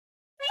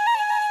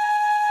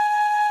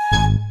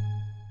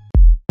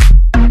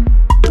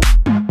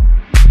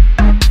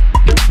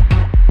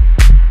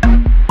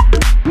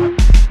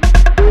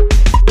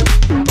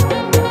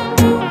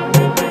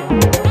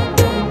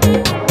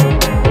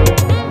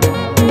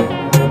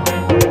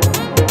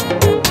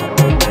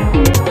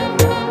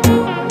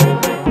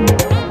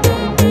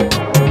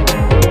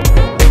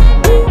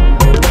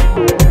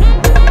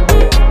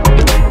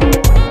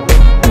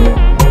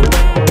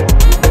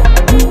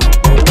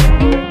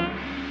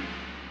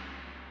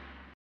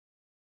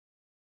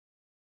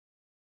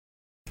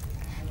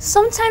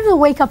Sometimes we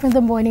wake up in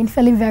the morning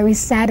feeling very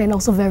sad and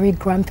also very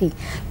grumpy.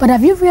 But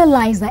have you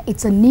realized that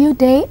it's a new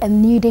day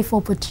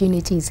for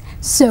opportunities?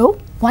 So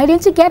why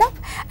don't you get up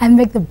and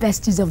make the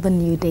best use of the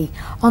new day?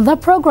 On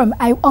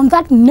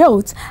that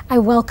note, I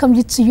welcome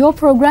you to your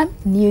program,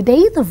 New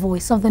Day, the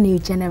voice of the new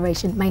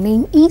generation. My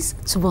name is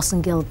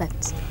Tunbosun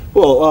Gilbert.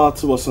 Well,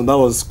 Tunbosun, that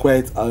was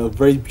quite a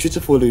very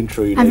beautiful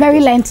intro. And very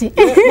lengthy.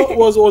 Yeah, it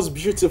was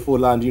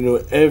beautiful, and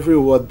every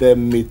word there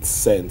made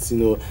sense.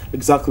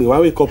 Exactly why I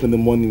wake up in the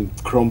morning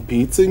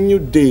grumpy. It's a new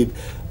day.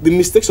 The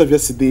mistakes of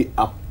yesterday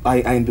are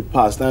in the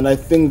past, and I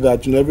think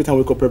that every time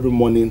we wake up every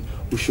morning,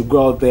 we should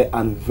go out there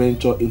and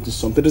venture into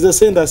something. There's a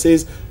saying that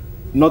says,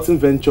 "Nothing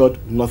ventured,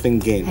 nothing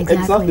gained."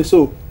 Exactly.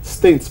 So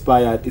stay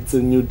inspired. It's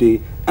a new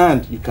day,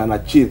 and you can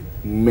achieve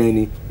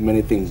many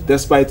things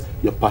despite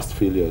your past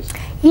failures.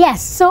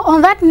 Yes, so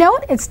on that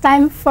note, it's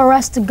time for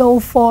us to go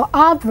for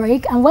our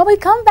break, and when we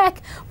come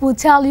back, we'll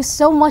tell you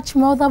so much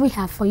more that we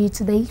have for you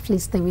today.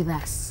 Please stay with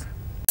us.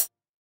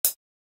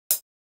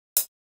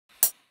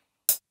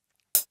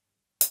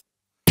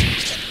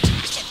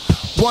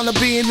 Wanna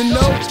be in the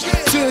know?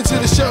 Tune into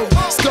the show.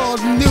 It's called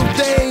a new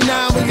day,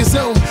 now in your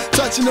zone.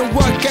 Touching the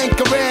work and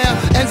career.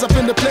 Ends up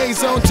in the play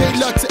zone. Take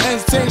luck to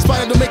entertain,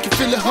 inspire to make you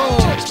feel at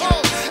home.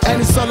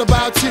 And it's all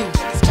about you.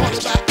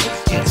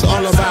 It's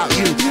all about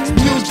you.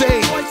 New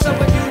day. It's a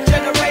new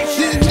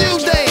generation. New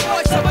day.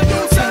 It's a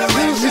new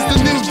generation. It's the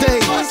new day.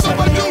 It's a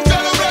new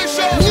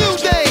generation. New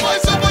day.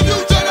 It's a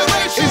new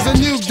generation. It's a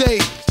new day.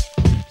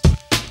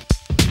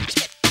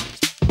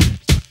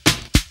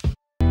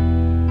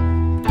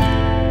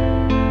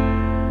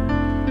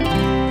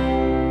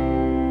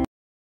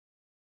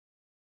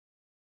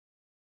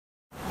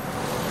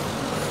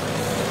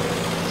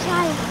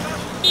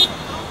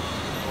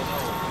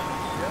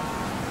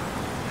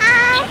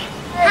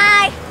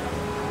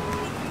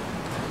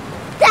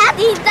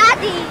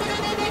 Daddy,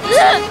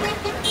 look!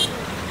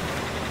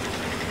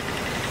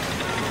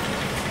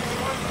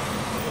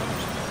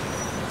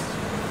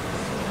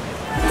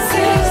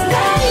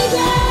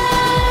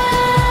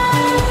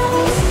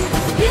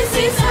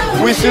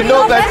 We should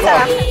know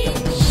better.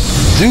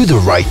 Do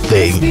the right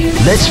thing.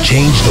 Let's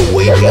change the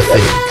way we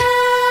think.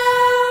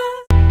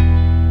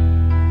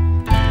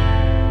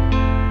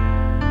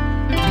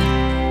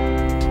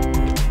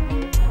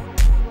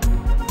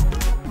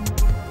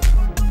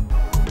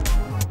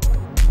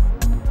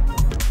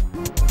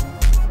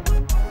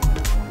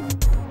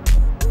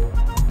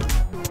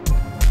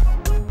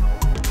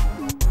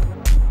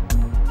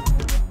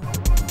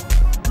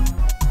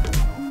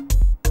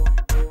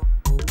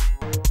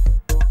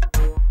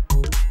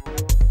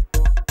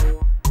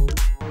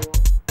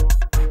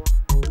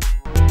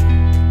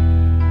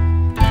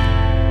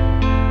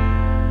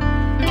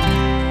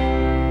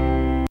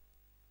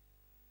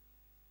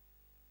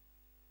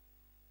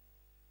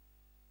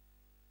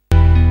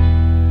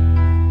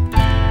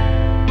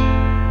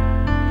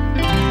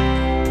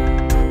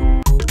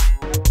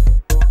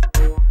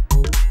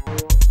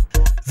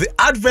 The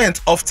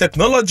advent of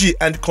technology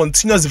and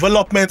continuous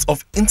development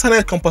of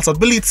internet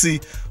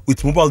compatibility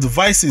with mobile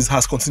devices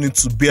has continued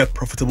to bear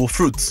profitable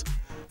fruits.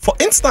 For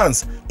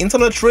instance,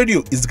 internet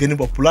radio is gaining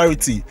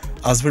popularity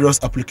as various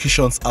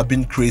applications are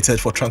being created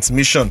for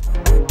transmission.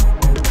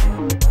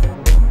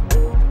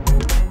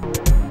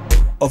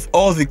 Of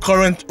all the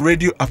current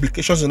radio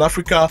applications in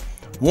Africa,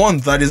 one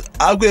that is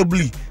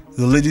arguably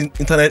the leading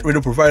internet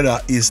radio provider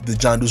is the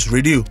Jandus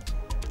Radio.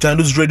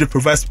 Jandus Radio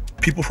provides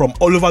people from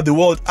all over the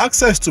world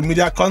access to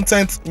media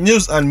content,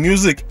 news and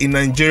music in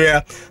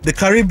Nigeria, the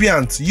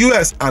Caribbean,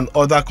 US and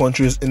other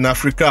countries in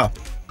Africa.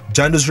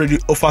 Jandus Radio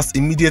offers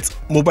immediate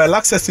mobile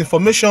access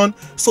information,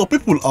 so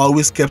people are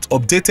always kept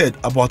updated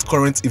about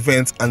current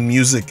events and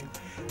music.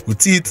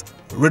 With it,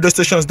 radio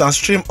stations that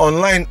stream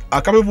online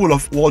are capable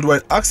of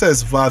worldwide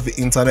access via the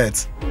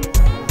internet.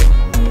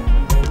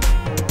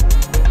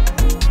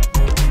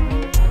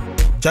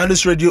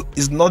 Jandus Radio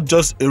is not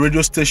just a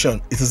radio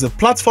station, it is a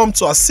platform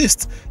to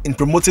assist in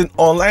promoting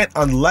online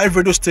and live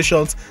radio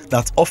stations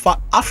that offer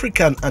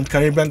African and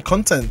Caribbean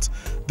content.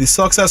 The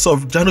success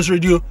of Jandus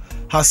Radio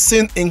has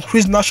seen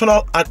increased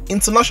national and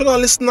international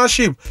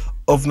listenership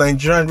of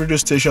Nigerian radio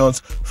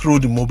stations through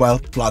the mobile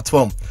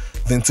platform.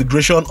 The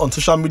integration on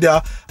social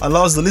media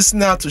allows the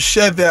listener to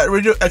share their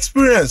radio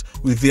experience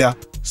with their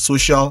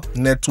social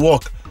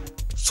network.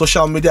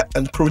 Social media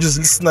encourages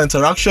listener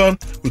interaction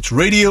with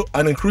radio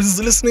and increases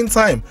listening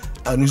time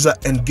and user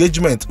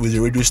engagement with the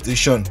radio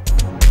station.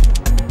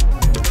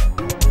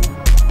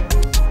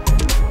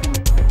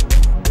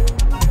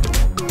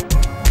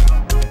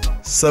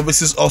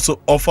 Services also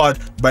offered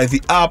by the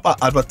app are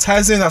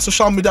advertising and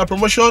social media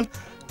promotion,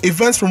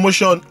 events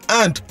promotion,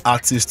 and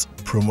artist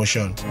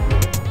promotion.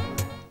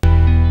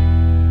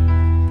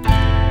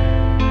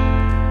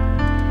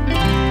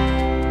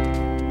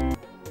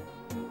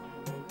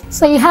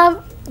 So you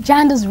have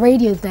Jandus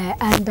Radio there,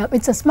 and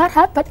it's a smart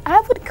app, but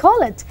I would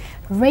call it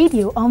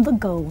radio on the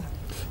go.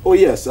 Oh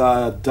yes,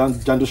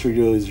 Jandus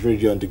Radio is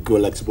radio on the go,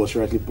 like Subos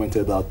rightly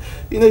pointed out.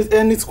 You know,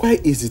 and it's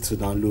quite easy to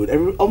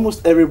download.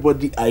 Almost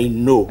everybody I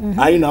know,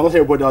 almost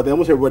everybody out there,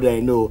 almost everybody I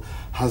know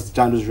has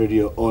Jandus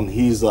Radio on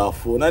his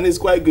phone, and it's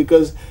quite good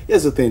because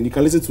here's the thing: you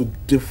can listen to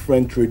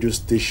different radio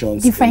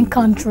stations, different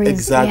countries.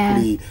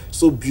 Exactly,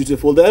 so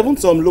beautiful. There are even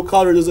some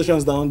local radio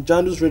stations down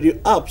Jandus Radio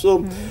app.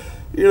 So.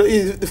 You know,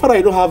 the fact that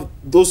you don't have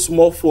those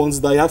small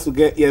phones that you have to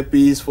get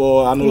earpiece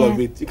for and all of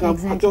it, you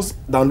can just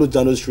download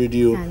Jandus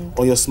Radio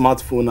on your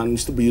smartphone and you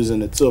still be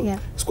using it. So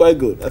it's quite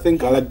good. I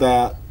think I like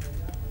that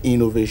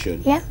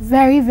innovation. Yeah,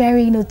 very,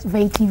 very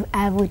innovative,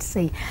 I would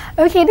say.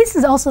 Okay, this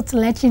is also to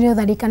let you know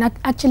that you can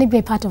actually be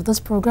a part of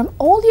this program.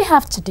 All you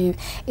have to do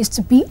is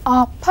to be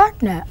our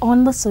partner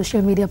on the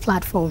social media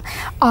platform.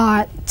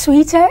 Our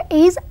Twitter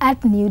is at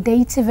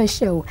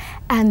NewDayTvShow,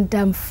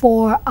 and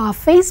for our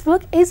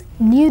Facebook is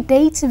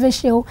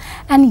NewDayTvShow.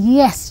 And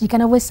yes, you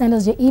can always send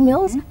us your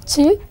emails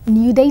to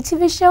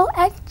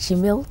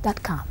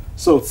newdaytvshow@gmail.com.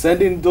 So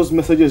send in those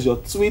messages, your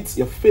tweets,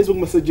 your Facebook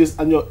messages,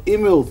 and your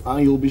emails,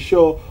 and you'll be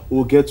sure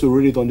we'll get to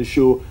read it on the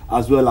show,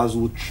 as well as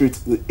we'll treat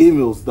the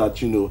emails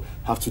that, you know,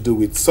 have to do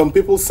with. Some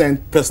people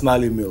send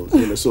personal emails,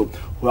 you know, so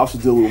we have to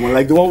deal with one.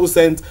 Like the one who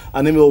sent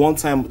an email one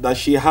time that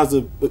she has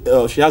a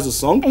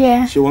song.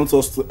 Yeah. She wants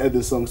us to edit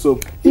the song. So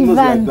emails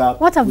like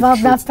that. What about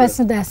that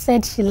person that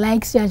said she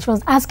likes you and she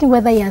was asking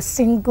whether you're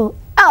single?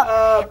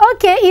 Oh,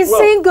 okay, he's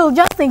single,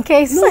 just in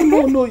case.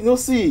 No, you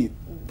see.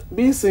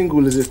 Being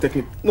single is a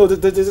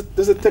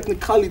there's a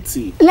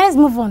technicality. Let's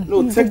move on.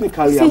 No,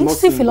 technically I'm not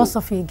single.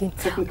 Philosophy again.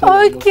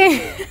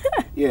 Okay.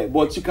 Yeah,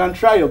 but you can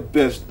try your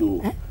best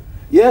though.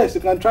 Yes,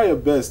 you can try your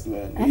best,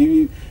 man.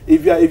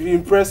 If you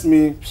impress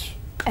me,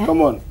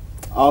 come on.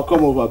 I'll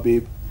come over,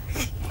 babe.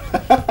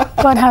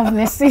 God have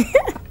mercy.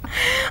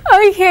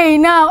 Okay,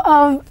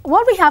 now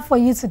what we have for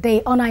you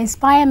today on our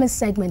Inspire Me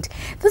segment,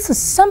 this is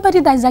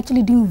somebody that is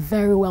actually doing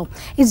very well.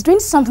 He's doing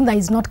something that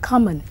is not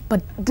common,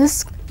 but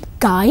this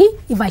guy,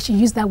 if I should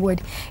use that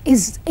word,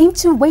 is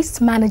into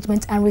waste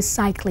management and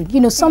recycling. You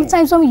know,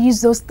 sometimes when we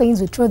use those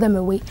things, we throw them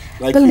away.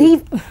 Like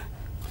believe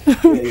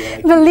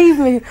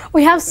me,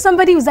 we have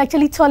somebody who's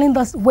actually turning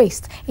this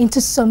waste into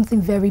something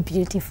very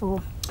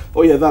beautiful.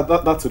 Oh yeah,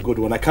 that's a good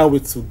one. I can't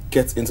wait to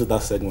get into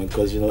that segment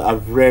because, you know,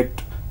 I've read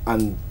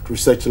and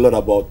researched a lot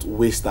about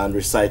waste and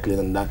recycling,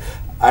 and that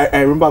I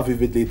remember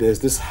vividly there's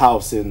this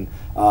house in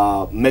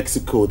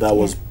Mexico that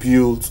was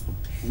built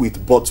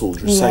with bottles,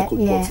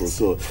 recycled bottles.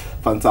 So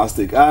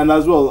fantastic. And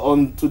as well,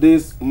 on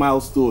today's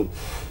milestone,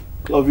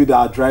 all of you that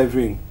are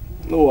driving,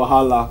 no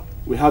wahala,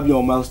 we have you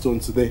on milestone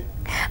today.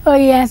 Oh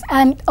yes,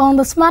 and on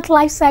the Smart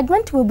Life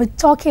segment, we'll be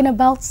talking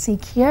about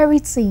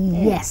security.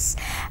 Yes,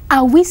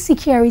 are we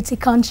security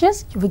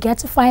conscious? You will get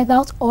to find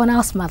out on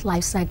our Smart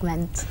Life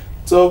segment.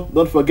 So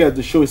don't forget,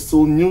 the show is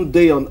still New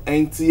Day on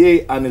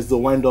NTA and it's the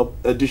wind-up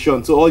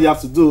edition. So all you have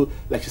to do,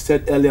 like you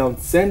said earlier on,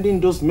 send in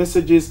those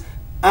messages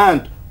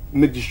and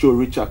make the show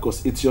richer,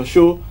 because it's your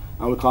show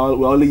and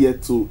we're only here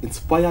to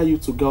inspire you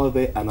to go out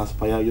there and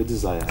aspire your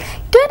desires.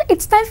 Good,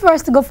 it's time for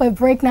us to go for a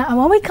break now, and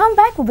when we come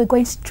back, we'll be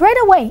going straight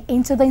away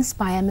into the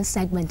Inspire Me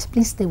segment.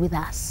 Please stay with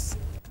us.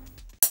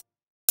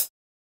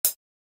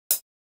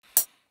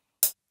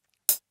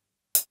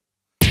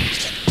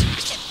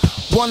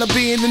 Wanna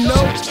be in the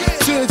know?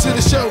 Tune into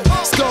the show.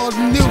 It's called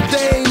New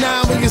Day,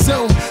 now in your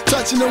zone.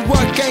 Touching the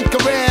work and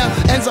career.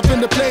 Ends up in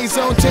the play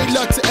zone. Take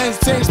luck to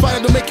entertain. Inspire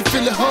to make you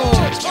feel at home.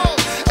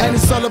 And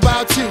it's all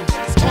about you.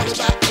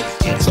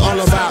 It's all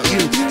about you.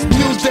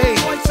 New Day.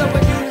 It's a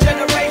new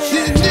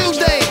generation. New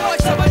Day.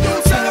 It's the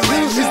new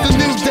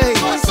day.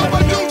 It's a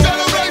new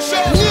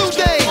generation. New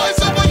Day.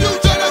 It's a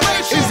new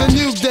generation. It's a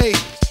new day.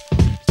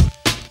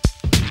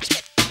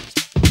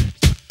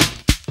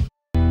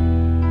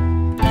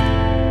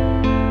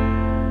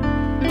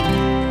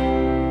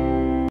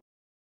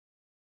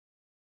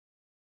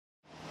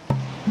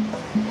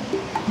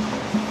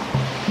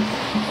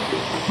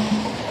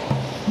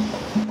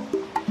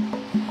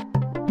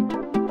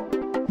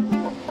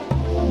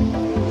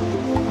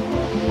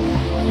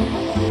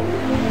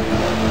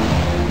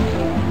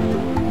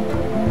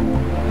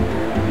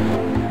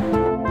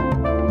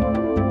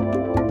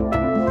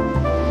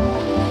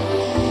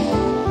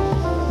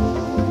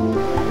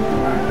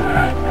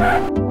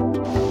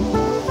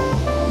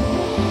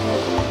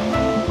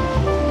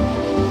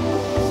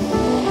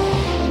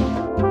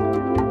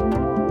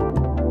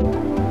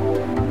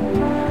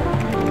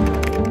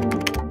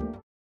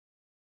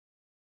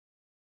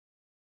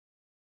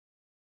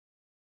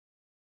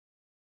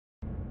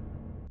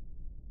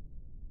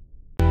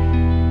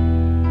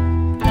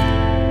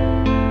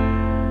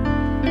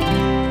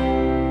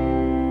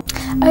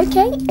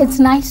 Okay, it's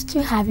nice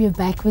to have you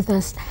back with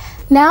us.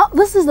 Now,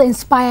 this is the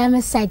Inspire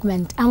Me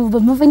segment, and we'll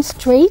be moving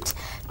straight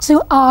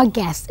to our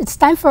guest. It's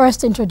time for us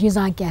to introduce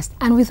our guest.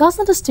 And with us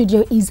in the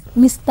studio is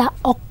Mr.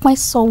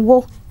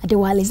 Opesanwo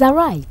Adewale. Is that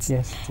right?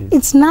 Yes, it is.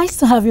 It's nice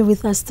to have you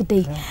with us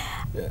today. Yeah.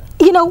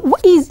 You know,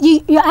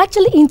 you're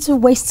actually into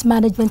waste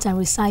management and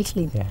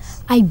recycling.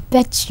 Yes. I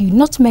bet you,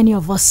 not many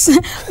of us,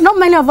 not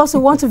many of us who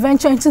want to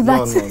venture into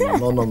that.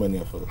 No, not many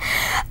of us.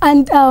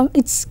 And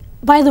it's,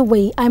 by the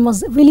way, I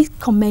must really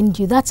commend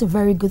you. That's a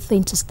very good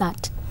thing to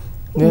start.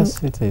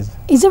 Yes, it is.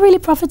 Is it really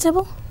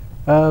profitable?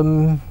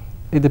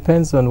 It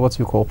depends on what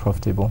you call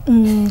profitable.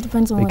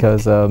 Depends on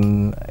because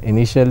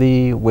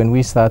initially, when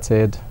we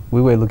started,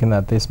 we were looking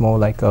at this more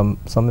like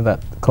something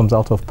that comes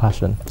out of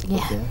passion. Yeah.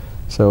 Okay.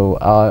 So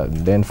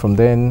then from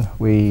then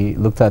we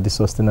looked at the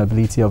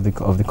sustainability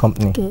of the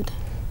company. Good.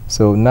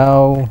 So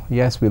now,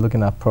 yes, we're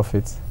looking at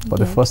profits, but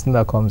the first thing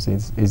that comes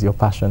is your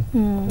passion.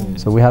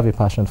 So we have a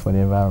passion for the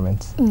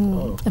environment.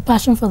 A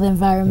passion for the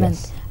environment.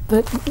 Yes.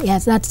 But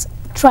yes, that's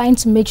trying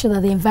to make sure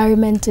that the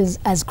environment is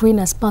as green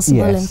as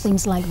possible and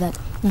things like that.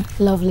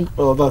 Lovely.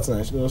 Oh, that's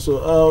nice. You know,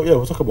 so yeah,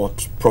 we'll talk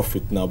about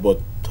profit now, but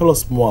tell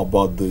us more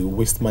about the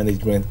waste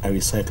management and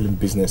recycling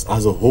business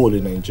as a whole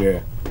in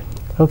Nigeria.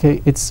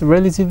 Okay, it's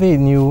relatively a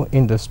new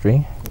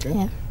industry. Okay.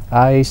 Yeah.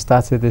 I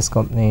started this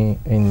company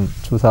in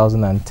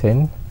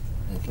 2010.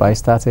 But I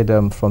started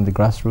from the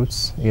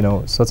grassroots, you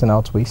know, sorting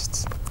out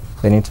wastes.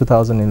 Then in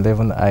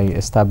 2011, I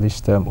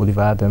established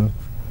Oliver Adam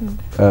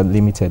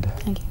Limited.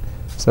 Okay.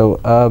 So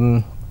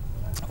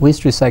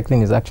waste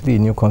recycling is actually a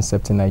new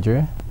concept in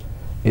Nigeria.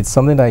 It's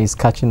something that is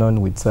catching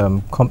on with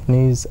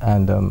companies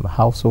and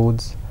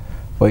households,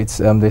 but it's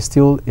there's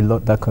still a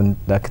lot that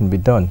can be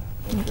done.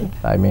 Okay.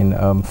 I mean,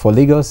 for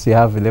Lagos, you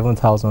have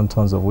 11,000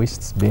 tons of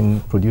waste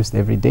being produced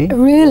every day.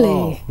 Really?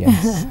 Wow.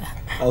 Yes.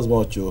 How's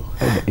about you?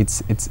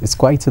 It's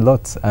quite a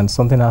lot, and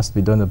something has to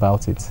be done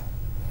about it.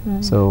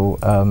 So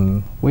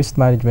waste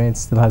management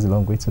still has a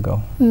long way to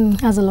go.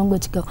 Has a long way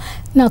to go.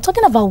 Now,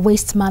 talking about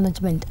waste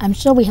management, I'm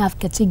sure we have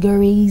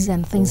categories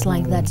and things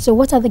like that. So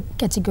what are the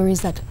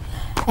categories that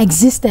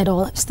existed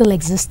or still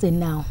existing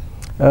now?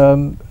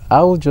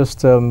 I will just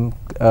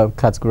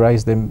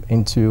categorize them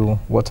into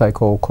what I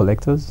call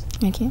collectors.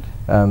 Okay.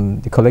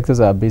 The collectors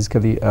are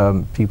basically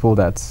people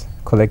that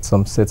collect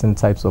some certain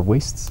types of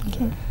wastes.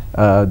 Okay.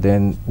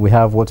 Then we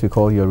have what we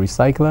call your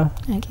recycler.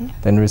 Okay.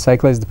 Then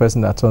recycler is the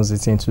person that turns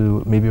it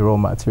into maybe raw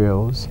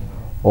materials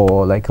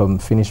or like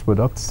finished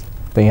products.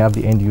 Then you have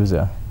the end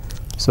user.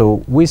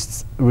 So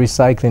waste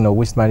recycling or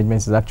waste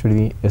management is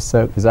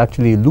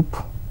actually a loop.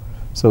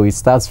 So it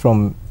starts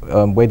from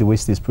where the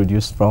waste is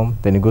produced from,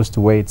 then it goes to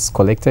where it's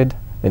collected,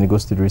 then it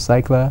goes to the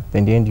recycler,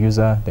 then the end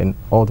user, then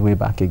all the way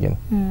back again.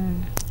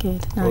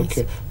 Good, nice.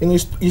 Okay.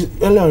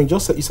 And earlier on, you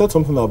said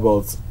something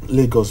about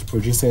Lagos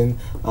producing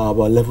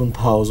about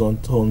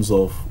 11,000 tons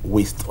of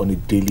waste on a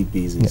daily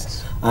basis.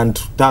 Yes. And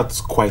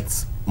that's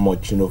quite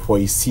much, you know, for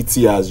a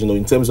city as, you know,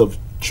 in terms of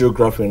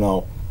geography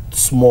now,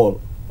 small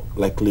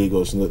like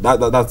Lagos. You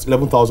know, that's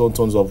 11,000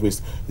 tons of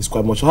waste is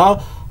quite much. How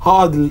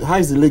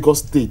is the Lagos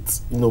state,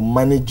 you know,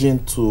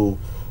 managing to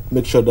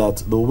make sure that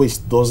the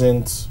waste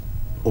doesn't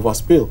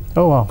overspill?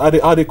 Oh wow!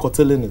 Are they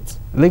curtailing it?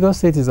 Lagos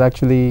State is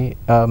actually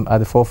at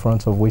the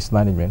forefront of waste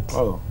management.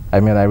 Oh. I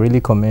mean, I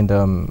really commend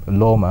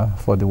Loma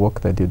for the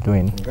work that they're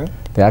doing. Okay.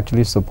 They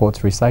actually support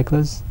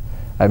recyclers.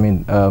 I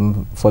mean,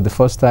 for the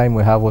first time,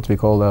 we have what we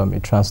call a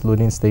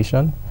transloading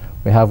station.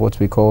 We have what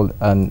we call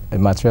a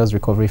materials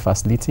recovery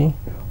facility.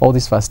 All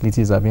these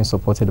facilities are being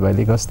supported by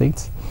Lagos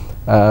State.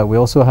 We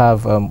also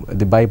have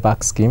the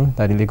buyback scheme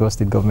that the Lagos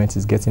State government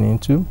is getting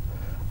into.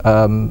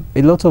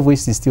 A lot of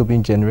waste is still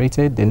being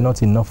generated. There are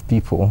not enough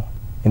people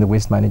in the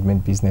waste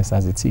management business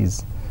as it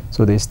is.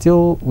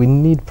 So we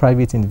need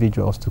private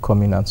individuals to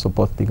come in and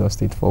support Lagos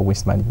State for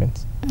waste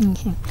management.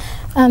 Okay.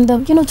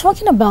 And, you know,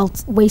 talking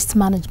about waste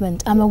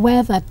management, I'm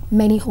aware that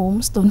many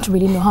homes don't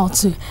really know how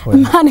to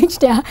manage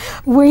their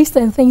waste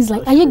and things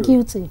like that. Are you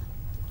guilty?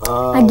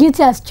 Are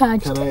guilty as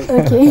charged?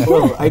 Okay.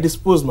 Well, I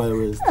dispose my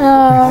waste.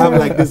 I have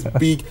like this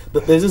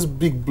there's this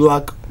big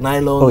black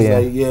nylons. Oh, yeah.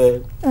 Like,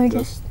 yeah.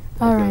 Okay.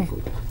 All right.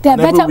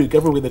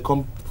 Every week they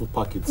come for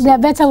packets. There are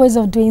better ways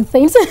of doing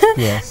things.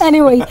 Yes.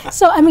 Anyway,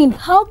 so I mean,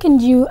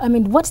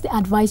 what's the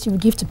advice you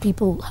would give to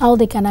people how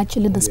they can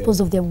actually dispose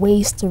of their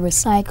waste to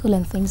recycle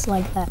and things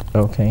like that?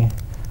 Okay.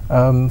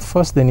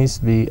 First, there needs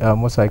to be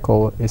what I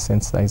call a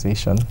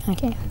sensitization.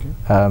 Okay.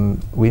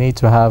 We need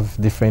to have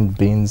different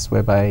bins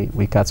whereby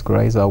we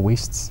categorize our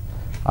wastes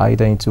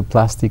either into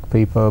plastic,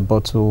 paper,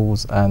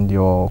 bottles, and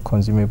your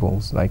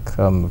consumables like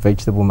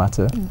vegetable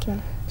matter. Okay.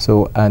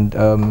 So, and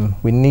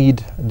we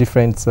need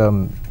different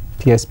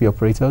PSP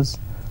operators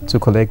to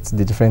collect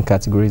the different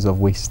categories of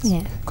waste.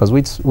 Yeah. Because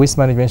waste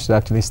management should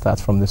actually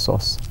start from the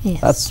source. Yes.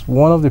 That's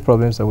one of the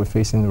problems that we're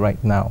facing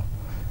right now.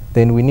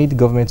 Then we need the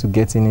government to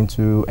get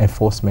into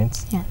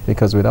enforcement. Yeah.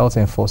 Because without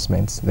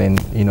enforcement, then,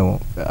 you know,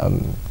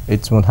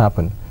 it won't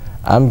happen.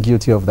 I'm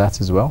guilty of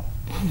that as well,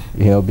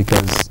 you know,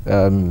 because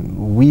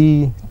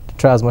we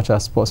try as much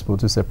as possible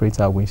to separate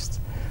our waste.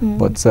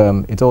 But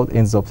it all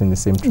ends up in the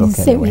same truck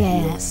anyway.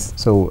 Yes.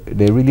 So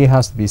there really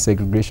has to be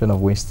segregation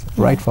of waste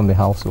right from the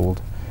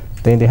household.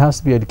 Then there has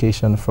to be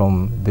education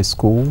from the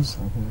schools,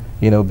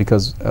 you know,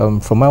 because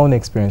from my own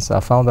experience, I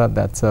found out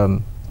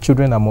that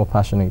children are more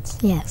passionate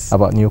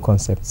about new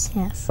concepts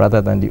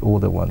rather than the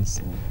older ones.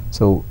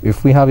 So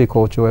if we have a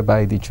culture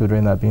whereby the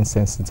children are being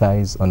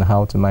sensitized on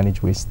how to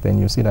manage waste, then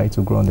you see that it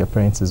will grow on their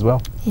parents as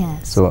well.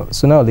 Yes. So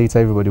sooner or later,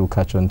 everybody will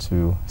catch on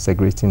to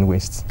segregating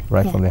waste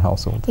right from the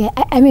household. Yeah,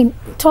 I mean,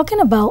 talking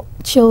about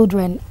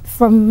children,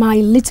 from my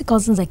little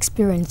cousin's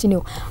experience, you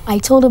know, I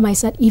told him, I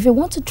said, if you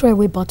want to throw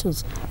away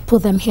bottles,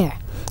 put them here.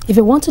 If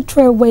you want to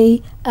throw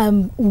away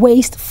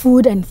waste,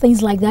 food and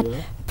things like that,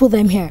 put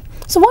them here.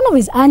 So one of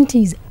his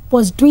aunties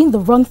was doing the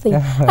wrong thing.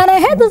 And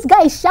I heard this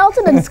guy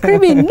shouting and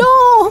screaming,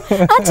 no,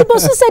 Auntie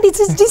Bosu said it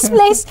is this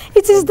place,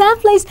 it is that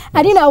place.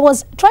 And you know, I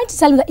was trying to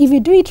tell him that if you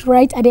do it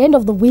right, at the end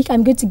of the week,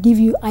 I'm going to give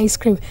you ice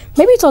cream.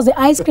 Maybe it was the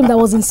ice cream that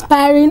was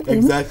inspiring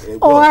him,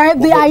 or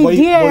the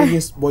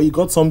idea. But you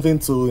got something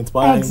to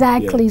inspire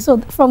Exactly. him. So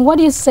from what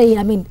you say,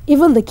 I mean,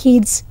 even the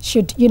kids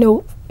should, you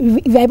know,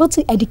 if you're able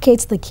to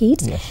educate the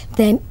kids,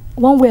 then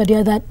one way or the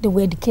other, they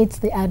will educate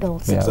the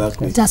adults. Yeah,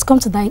 exactly. It has come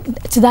to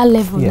that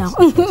level now.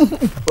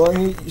 Well,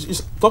 you're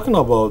talking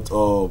about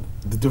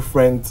the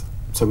different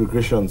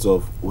segregations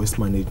of waste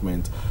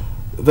management.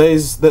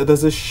 There's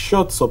a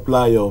short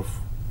supply of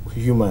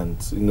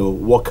humans, you know,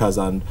 workers,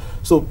 and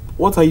so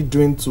what are you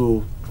doing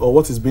to, or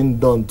what is being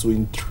done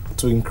to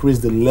increase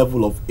the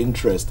level of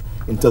interest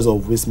in terms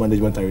of waste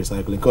management and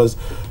recycling? Because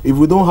if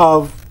we don't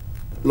have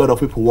a lot of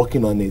people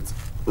working on it,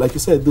 like you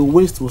said, the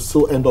waste will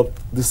still end up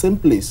the same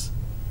place.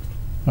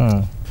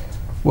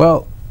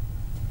 Well,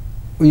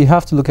 we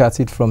have to look at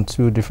it from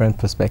two different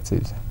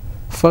perspectives.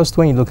 First,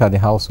 when you look at the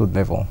household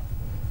level,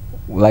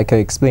 like I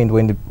explained,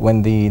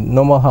 when the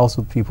normal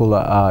household people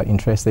are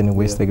interested in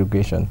waste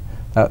segregation,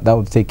 that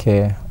would take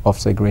care of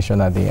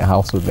segregation at the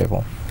household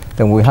level.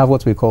 Then we have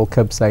what we call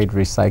curbside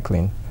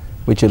recycling,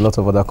 which a lot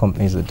of other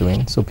companies are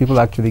doing. So people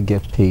actually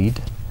get paid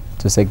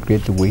to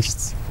segregate the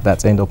wastes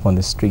that end up on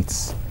the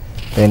streets.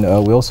 Then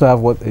we also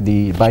have what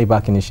the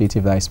buyback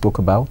initiative that I spoke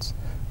about,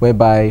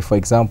 whereby, for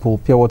example,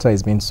 pure water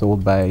is being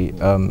sold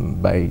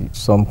by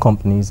some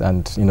companies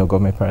and, you know,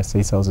 government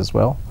parastatals as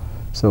well.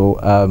 So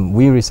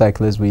we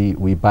recyclers,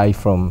 we buy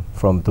from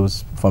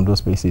those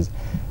places.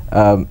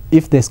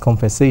 If there's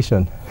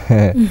compensation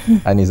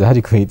and is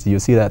adequate, you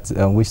see that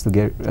waste to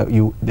get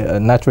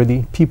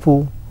naturally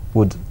people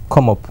would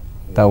come up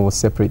that will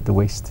separate the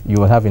waste. You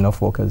will have enough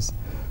workers.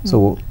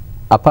 So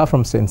apart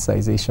from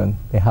sensitization,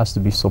 there has to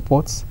be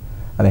support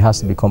and there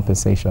has to be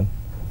compensation.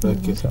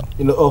 Okay. So,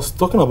 you know, I was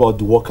talking about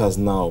the workers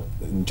now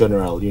in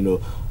general. You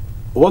know,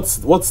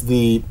 what's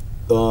the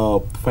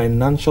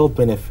financial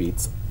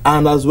benefits,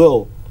 and as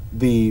well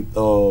the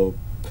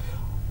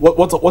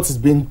what is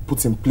being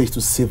put in place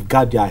to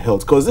safeguard their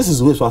health? Because this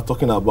is what we're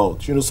talking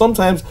about. You know,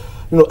 sometimes,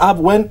 you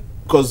know,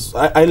 because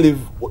I live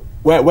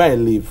where I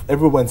live,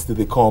 every Wednesday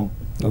they come.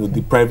 You know,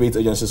 the private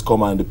agencies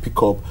come and they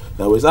pick up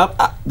that waste.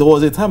 There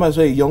was a time I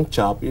saw a young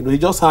chap. You know, he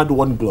just had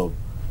one glove,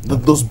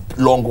 those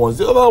long ones.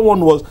 The other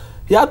one was,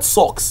 he had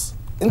socks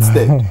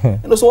instead.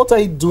 You know, so what are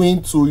you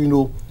doing to, you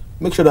know,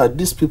 make sure that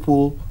these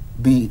people,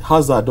 the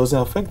hazard doesn't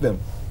affect them?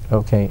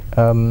 Okay.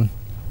 From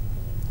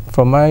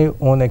my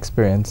own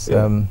experience,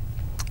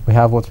 we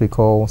have what we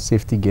call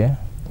safety gear.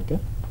 Okay.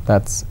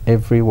 That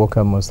every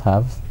worker must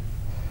have.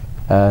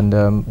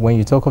 And when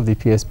you talk of the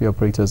PSP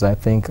operators, I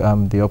think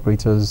the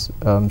operators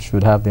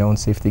should have their own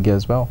safety gear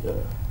as well. Yeah.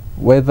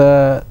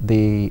 Whether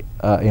they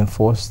are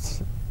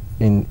enforced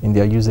in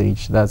their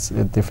usage, that's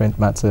a different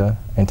matter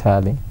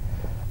entirely.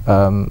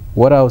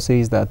 What I would say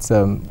is that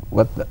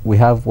we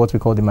have what we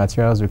call the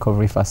materials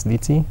recovery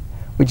facility,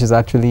 which is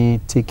actually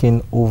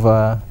taking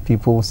over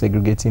people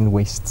segregating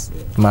waste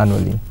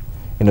manually.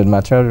 You know, the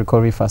material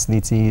recovery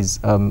facility is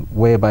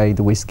whereby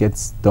the waste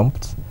gets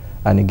dumped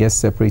and it gets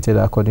separated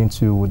according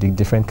to the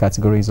different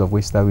categories of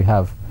waste that we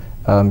have.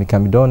 It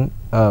can be done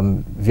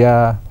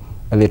via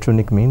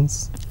electronic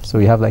means. So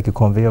you have like a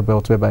conveyor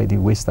belt whereby the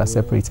waste are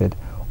separated,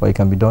 or it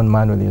can be done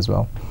manually as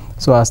well.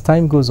 So as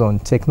time goes on,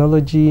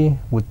 technology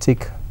would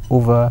take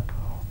over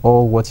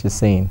all what you're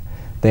saying.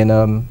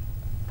 Then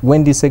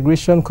when the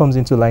segregation comes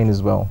into line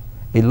as well,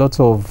 a lot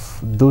of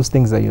those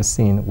things that you're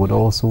seeing would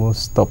also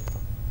stop,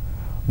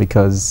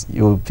 because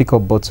you'll pick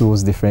up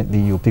bottles differently,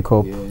 you'll pick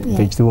up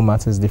vegetable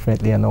matters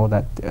differently and all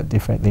that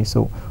differently.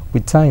 So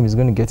with time, it's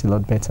going to get a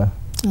lot better.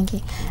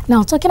 Okay.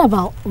 Now, talking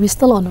about, we're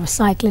still on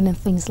recycling and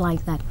things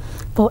like that,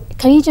 but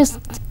can you just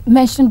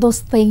mention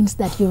those things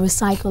that you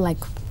recycle, like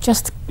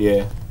just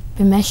be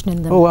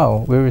mentioning them? Oh,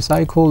 wow. We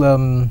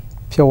recycle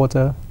pure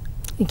water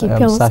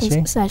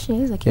sachets.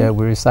 Okay. Yeah,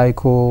 we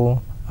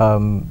recycle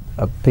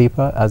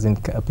paper, as in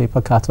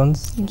paper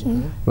cartons.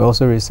 Okay. We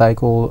also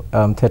recycle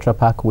Tetra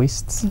Pak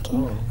wastes. Okay.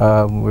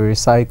 We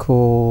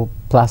recycle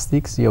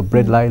plastics, your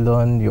bread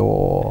nylon,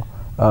 your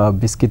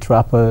biscuit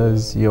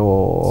wrappers,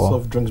 your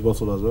soft drinks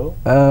bottle as well.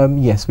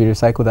 Yes, we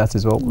recycle that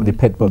as well. The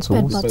PET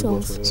bottles. PET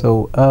bottles.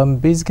 So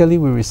basically,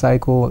 we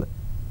recycle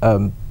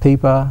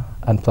paper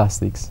and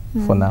plastics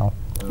for now.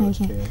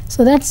 Okay.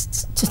 So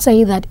that's to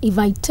say that if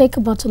I take a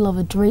bottle of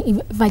a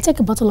drink, if I take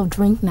a bottle of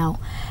drink now,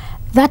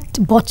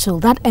 that bottle,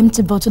 that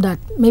empty bottle that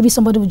maybe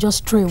somebody would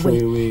just throw away,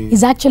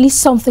 is actually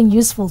something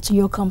useful to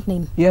your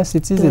company. Yes,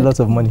 it is a lot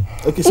of money.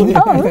 Okay, so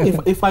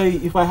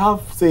if I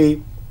have, say,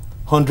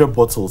 100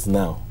 bottles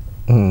now,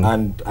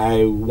 and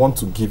I want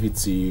to give it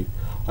to you.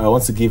 I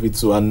want to give it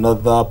to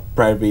another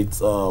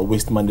private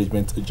waste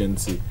management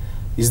agency.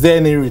 Is there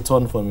any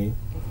return for me?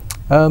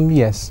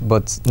 Yes,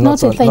 but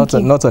not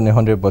on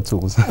 100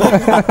 bottles.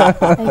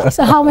 Okay,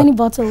 so how many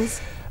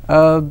bottles?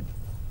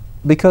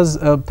 Because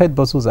PET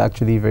bottles are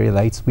actually very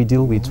light. We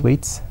deal with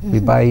weight. We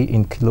buy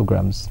in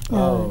kilograms.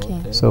 Oh,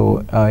 okay.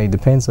 So it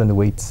depends on the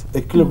weight. A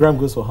kilogram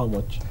goes for how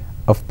much?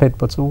 Of PET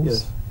bottles?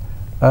 Yes.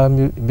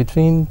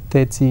 Between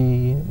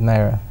 30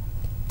 naira.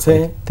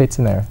 10?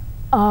 30 naira.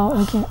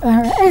 Oh, okay.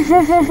 All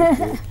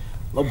right.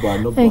 Not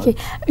bad, not bad. Okay.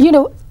 You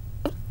know,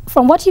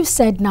 from what you've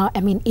said now,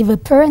 I mean, if a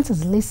parent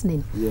is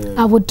listening,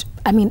 I would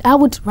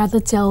rather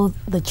tell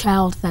the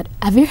child that,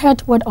 have you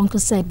heard what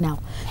uncle said now?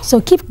 So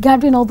keep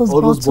gathering all those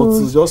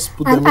bottles. Just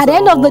put and them at the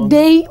end of the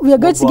day, we are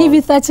going to give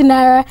you 30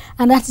 naira,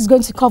 and that is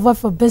going to cover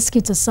for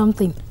biscuits or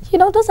something. You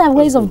know, those are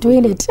ways of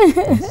doing it.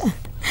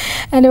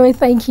 Anyway,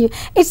 thank you.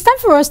 It's time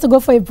for us to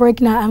go for a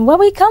break now, and when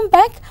we come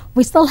back,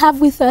 we still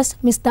have with us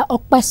Mr.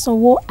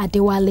 Opesanwo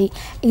Adewale.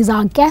 He's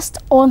our guest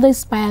on the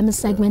Inspire Me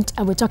segment,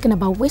 and we're talking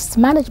about waste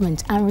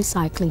management and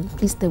recycling.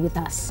 Please stay with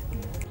us.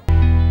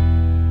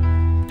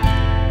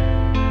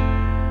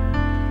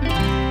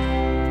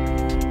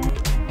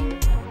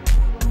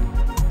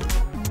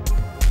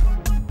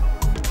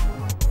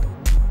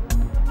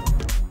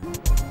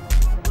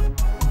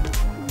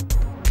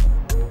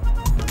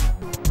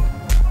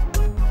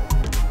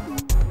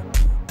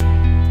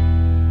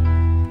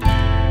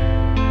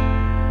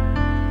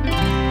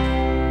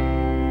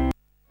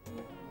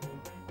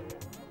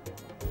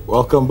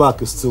 Welcome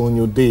back. It's still a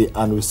new day,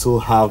 and we still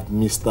have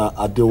Mr.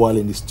 Adewale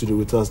in the studio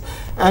with us.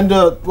 And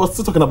we're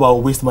still talking about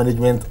waste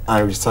management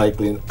and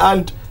recycling.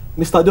 And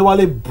Mr.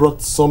 Adewale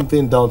brought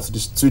something down to the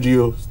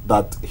studio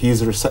that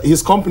his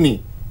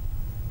company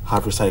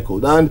have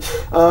recycled. And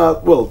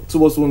well,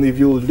 Tunbosun, if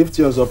you lift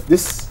yours up,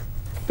 this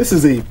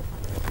is a,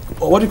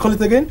 what do you call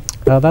it again?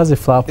 That's a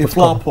flower pot. A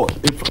flower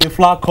pot. A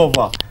flower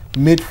cover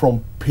made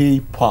from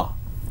paper.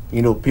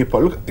 You know, paper.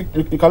 Look,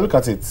 you can look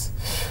at it.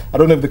 I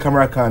don't know if the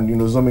camera can, you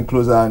know, zoom in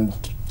closer and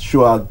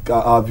show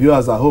our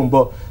viewers at home,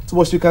 but so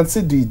much you can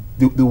see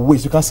the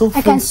waste. You can still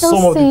feel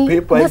some of the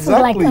paper. This is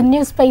like a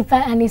newspaper,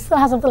 and it still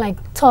has something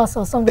like toss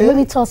or something.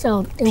 Maybe toss a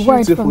word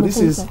from the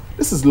paper.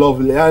 This is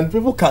lovely, and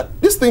people can.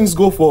 These things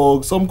go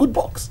for some good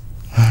bucks.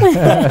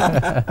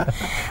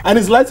 And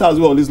it's light as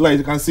well. It's light.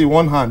 You can see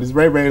one hand. It's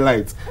very, very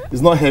light.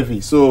 It's not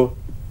heavy. So.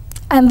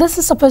 And this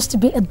is supposed to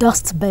be a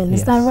dust bin,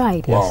 is that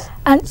right? Wow.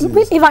 And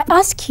if I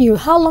ask you,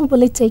 how long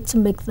will it take to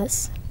make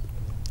this?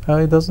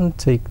 It doesn't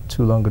take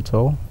too long at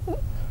all.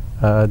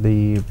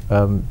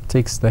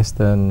 Takes less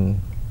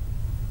than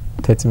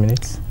 30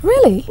 minutes.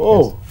 Really?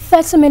 Oh.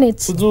 30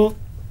 minutes? To do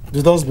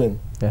the dustbin?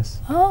 Yes.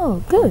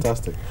 Oh, good.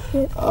 Fantastic.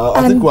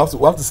 I think we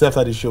have to say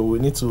after the show, we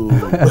need to...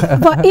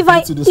 But if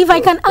I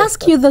can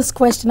ask you this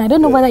question, I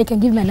don't know whether you can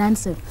give me an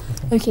answer.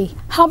 Okay,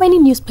 how many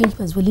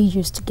newspapers will you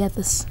use to get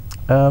this?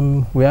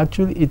 We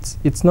actually,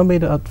 it's not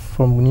made out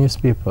from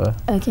newspaper.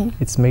 Okay.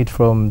 It's made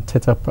from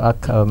Tetra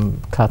Pak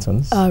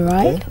cartons. All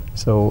right. Okay.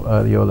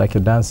 So your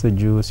Dancer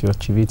juice, your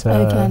Chivita,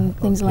 and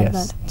things like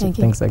that.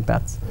 Things like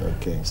that.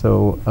 Okay.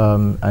 So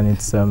and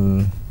it's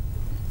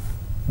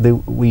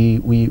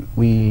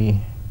we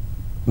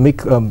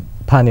make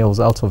panels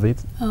out of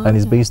it, and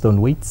it's based on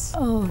weights.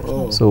 Oh.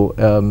 Okay. So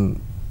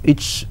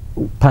each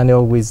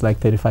panel weighs like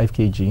 35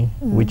 kg,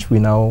 which we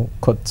now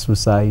cut to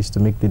size to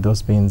make the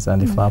dustbins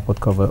and the flower pot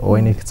cover or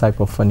any type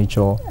of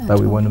furniture that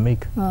we want to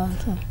make. Oh,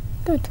 okay,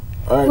 good.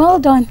 Right. Well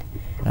done.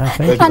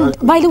 Thank you. And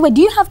by the way,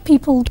 do you have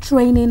people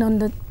training on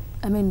the?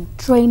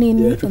 Training.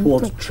 Yeah, if people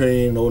want to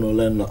train or want to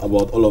learn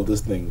about all of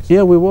these things.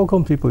 Yeah, we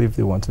welcome people if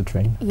they want to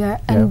train. Yeah,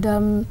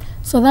 and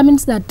so that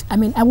means that,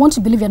 I want to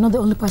believe you're not the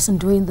only person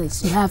doing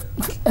this. You have,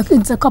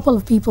 it's a couple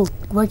of people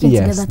working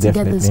together to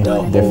get this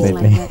done.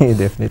 Definitely, like that.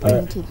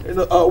 definitely. You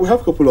know, we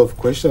have a couple of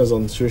questions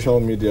on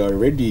social media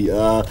already.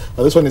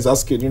 This one is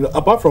asking,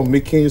 apart from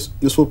making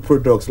useful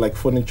products like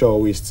furniture or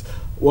waste,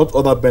 what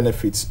other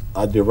benefits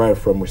are derived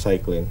from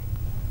recycling?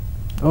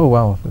 Oh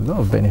wow, a lot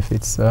of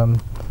benefits.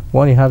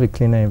 One, you have a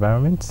cleaner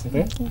environment.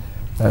 Okay.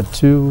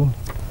 Two,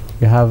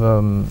 you have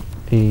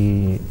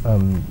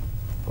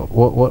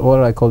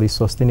what I call a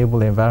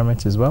sustainable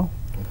environment as well.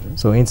 Okay.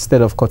 So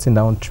instead of cutting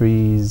down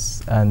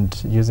trees and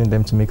using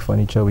them to make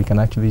furniture, we can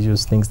actually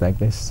use things like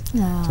this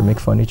to make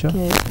furniture.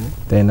 Okay.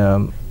 Then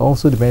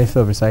also the benefit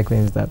of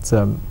recycling is that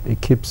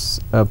it keeps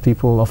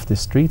people off the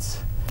streets.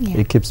 Yeah.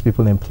 It keeps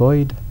people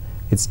employed.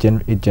 It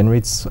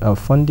generates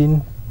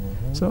funding.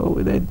 So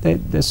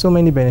there's so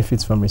many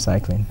benefits from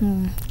recycling.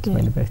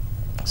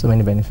 So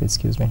many benefits,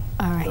 excuse me.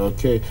 All right.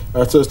 Okay.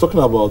 So it's talking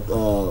about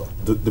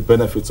the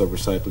benefits of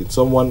recycling.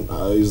 Someone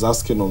is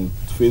asking on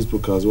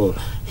Facebook as well.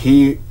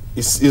 He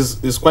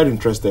is quite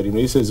interested.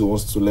 He says he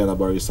wants to learn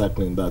about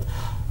recycling. That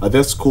are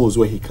there schools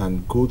where he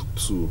can go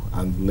to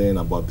and learn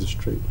about this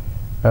trade?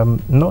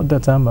 Not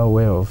that I'm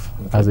aware of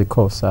as a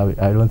course. I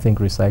don't think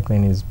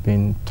recycling is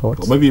being taught.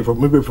 Or maybe a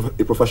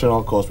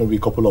professional course, maybe a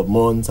couple of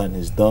months, and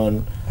he's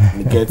done.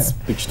 And he gets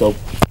pitched up.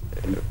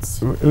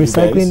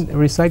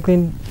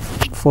 Recycling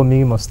for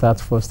me must start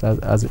first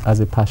as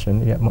a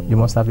passion. You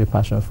must have a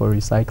passion for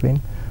recycling,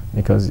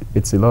 because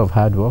it's a lot of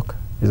hard work.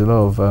 There's a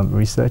lot of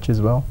research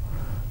as well.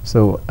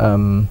 So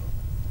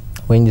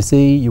when you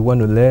say you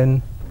want to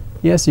learn,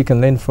 yes, you can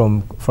learn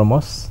from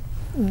us.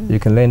 You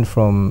can learn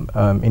from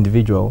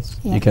individuals.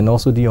 You can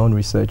also do your own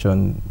research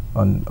on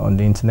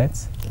the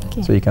internet.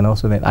 Okay. So you can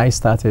also learn. I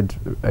started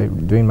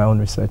doing my own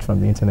research from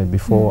the internet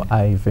before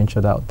I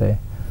ventured out there.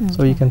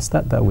 So you can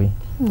start that way.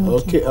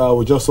 Okay,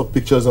 we just saw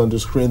pictures on the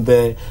screen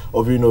there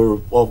of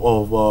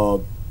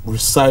of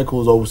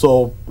recycles, or we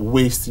saw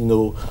waste,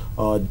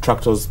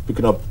 tractors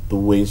picking up the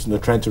waste,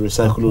 trying to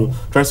recycle,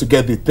 trying to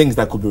get the things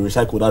that could be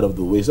recycled out of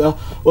the waste.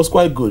 Was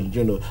quite good,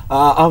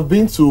 I've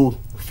been to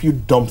few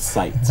dump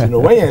sites, when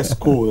you're in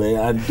school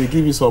and they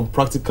give you some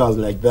practicals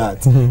like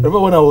that. Remember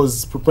when I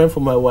was preparing for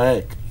my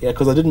WAEC,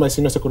 because I did my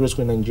senior secondary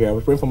school in Nigeria, I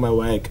was preparing for my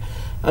WAEC,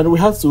 and we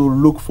had to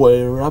look for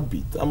a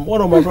rabbit. And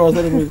one of my friends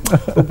was telling me,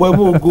 "When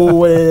we'll go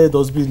where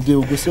there's been they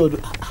will go." So,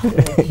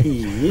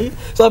 okay.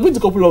 So I've been to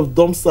a couple of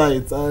dump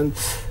sites, and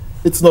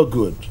it's not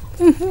good.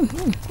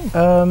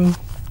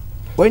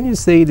 When you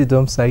say the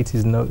dump site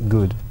is not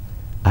good,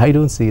 I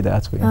don't see it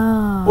that way.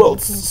 Well,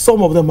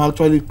 some of them are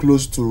actually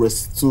close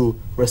to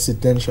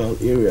residential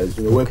areas,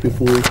 where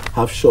people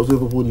have shops, where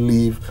people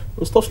live,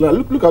 stuff like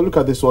that. Look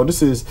at this one.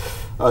 This is,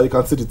 you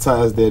can see the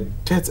tires there,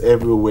 dirt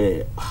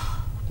everywhere.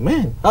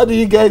 Man, how do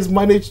you guys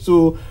manage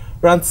to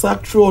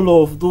ransack through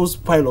all of those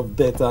pile of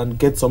dirt and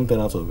get something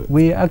out of it?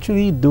 We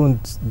actually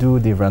don't do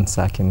the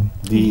ransacking.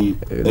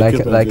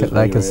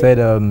 Like I said,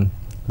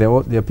 there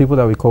are people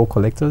that we call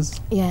collectors.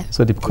 Yeah.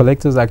 So the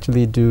collectors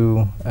actually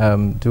do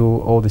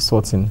all the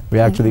sorting. We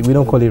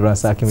don't call it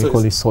ransacking. We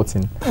call it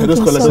sorting. Those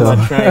collectors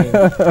are trying.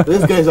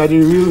 Those guys are the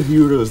real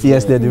heroes.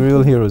 Yes, they're the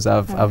real heroes.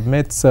 I've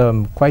met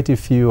quite a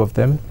few of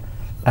them,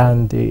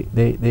 and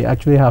they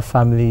actually have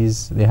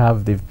families.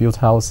 They've built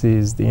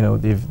houses.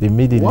 They've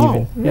made a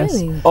living.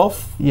 Really?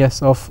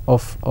 Yes.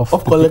 Of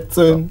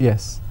collecting.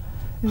 Yes.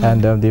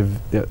 And they're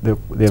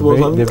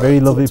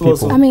very lovely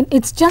people. I mean,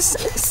 it's just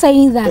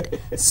saying that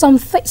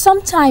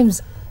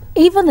sometimes,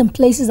 even in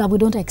places that we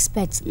don't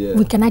expect,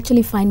 we can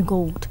actually find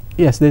gold.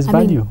 Yes, there's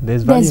value.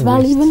 There's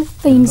value, even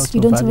things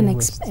you don't even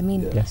expect. I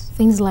mean,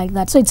 things like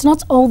that. So it's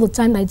not all the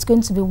time that it's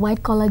going to be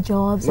white-collar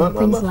jobs and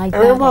things like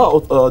that. I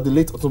remember the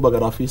late Otumba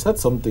Gaddafi said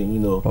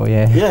something, Oh,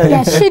 yeah.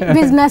 Yeah, shit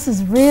business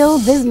is real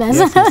business.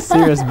 Yes, it's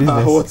serious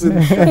business.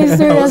 It's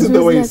serious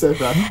the way you business.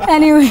 said that.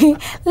 Anyway,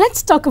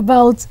 let's talk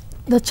about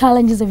the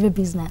challenges of your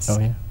business. Oh,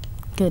 yeah.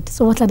 Good.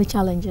 So what are the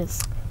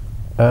challenges?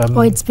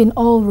 Or it's been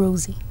all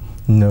rosy?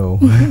 No.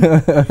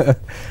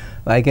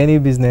 Like any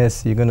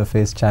business, you're going to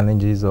face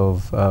challenges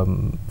of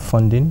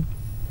funding.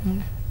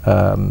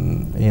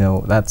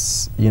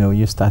 That's,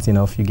 you starting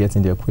off, you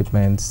getting the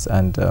equipment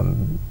and,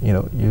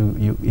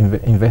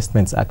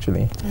 investments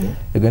actually.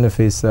 You're going to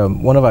face,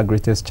 one of our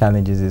greatest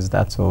challenges is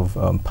that of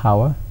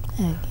power.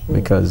 Okay.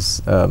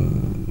 Because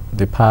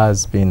the power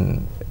has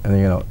been,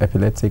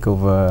 epileptic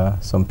over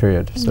some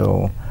period.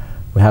 So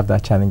we have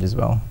that challenge as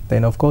well.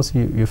 Then, of course,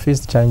 you face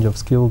the challenge of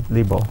skilled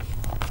labor.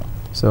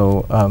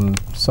 So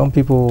some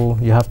people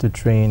you have to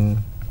train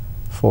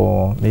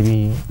for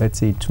maybe, let's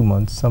say, 2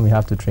 months. Some you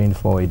have to train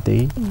for a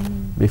day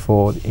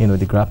before,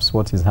 they grasp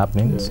what is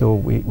happening. So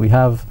we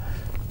have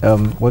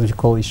what you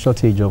call a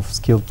shortage of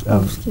skilled,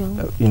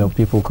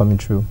 people coming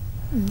through.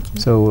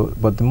 So,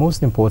 but the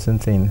most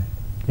important thing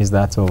is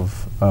that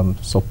of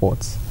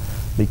support,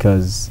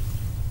 because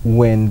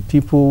when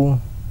people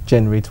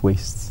generate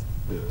waste,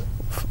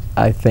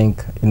 I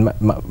think, in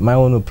my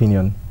own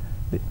opinion,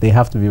 they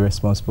have to be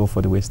responsible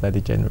for the waste that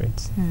they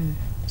generate.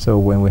 So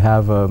when we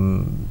have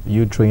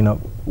you train up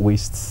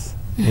wastes,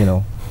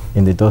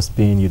 in the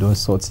dustbin, you don't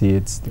sort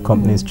it, the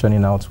company is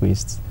churning out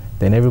waste,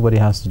 then everybody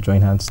has to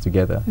join hands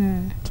together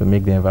to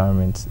make the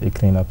environment a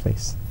cleaner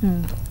place.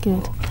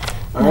 Good.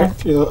 All right,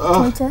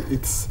 Twitter?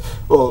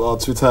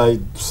 Twitter,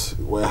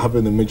 we're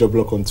having a major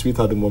block on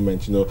Twitter at the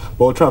moment,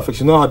 but we're trying to fix,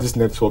 how these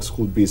networks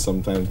could be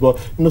sometimes. But,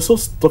 so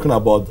talking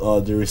about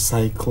the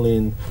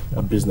recycling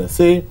business,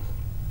 say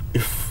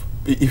if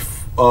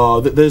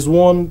there's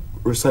one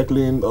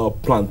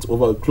recycling plant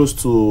over close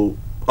to,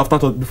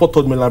 before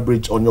Third Mainland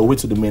Bridge on your way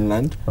to the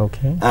mainland,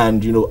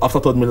 and,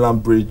 after Third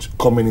Mainland Bridge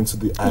coming into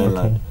the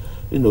island,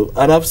 and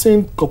I've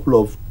seen a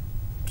couple of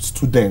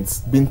students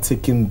being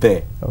taken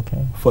there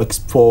for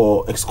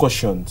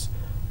excursions.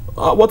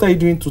 What are you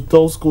doing to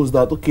tell schools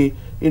that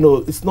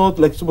it's not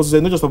like supposed to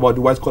say, not just about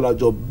the white collar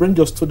job, bring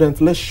your students,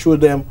 let's show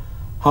them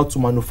how to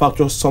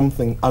manufacture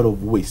something out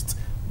of waste?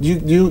 Do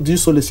you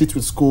solicit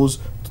with schools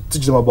to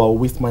teach them about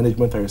waste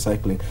management and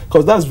recycling?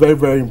 Because that's very,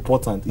 very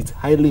important. It's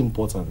highly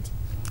important.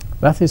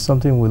 That is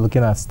something we're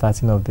looking at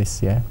starting off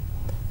this year.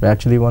 We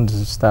actually want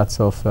to start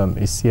off a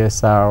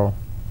CSR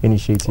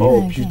initiative.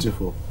 Oh,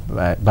 beautiful.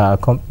 By our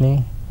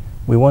company.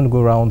 We want to go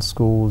around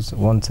schools,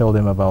 we want to tell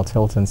them about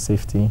health and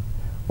safety,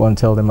 we want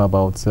to tell them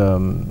about,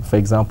 for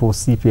example,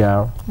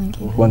 CPR,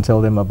 we want to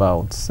tell them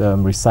about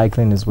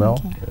recycling as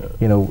well.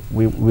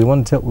 We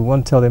want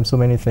to tell them so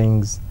many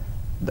things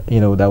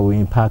that will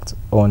impact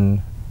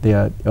on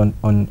their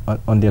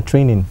on their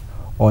training,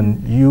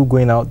 on you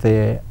going out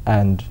there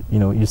and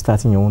you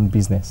starting your own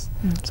business.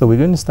 So we're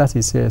going to start a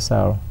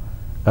CSR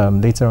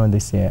later on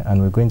this year,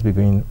 and we're going to be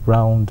going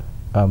round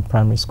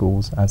primary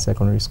schools and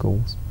secondary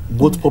schools.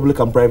 Both public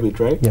and private,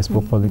 right? Yes,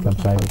 both public and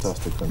private.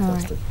 Fantastic,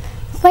 fantastic.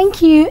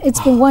 Thank you. It's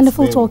been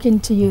wonderful talking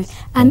to you.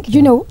 And,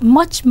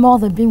 much more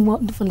than being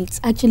wonderful, it's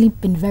actually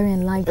been very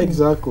enlightening.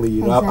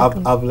 Exactly.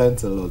 I've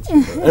learned a lot.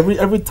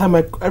 every time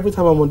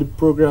I'm on the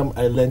program,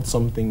 I learn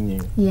something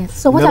new. Yes.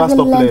 So what have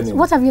you learned?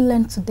 What have you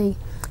learned today?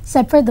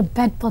 Separate the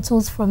bed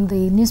bottles from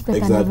the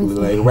newspaper and everything.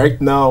 Like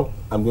right now,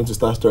 I'm going to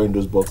start storing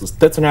those bottles.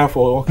 30 naira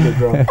for 1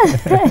 kilogram.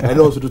 I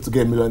know what to do to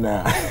get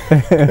millionaire.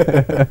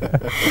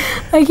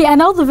 Okay,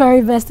 and all the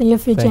very best in your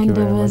future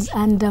endeavors.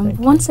 And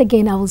once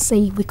again, I will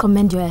say we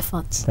commend your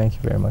efforts. Thank you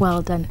very much.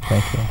 Well done.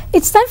 Thank you.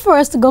 It's time for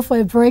us to go for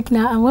a break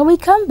now. And when we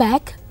come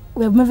back,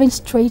 we're moving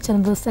straight to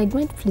another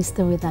segment. Please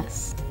stay with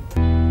us.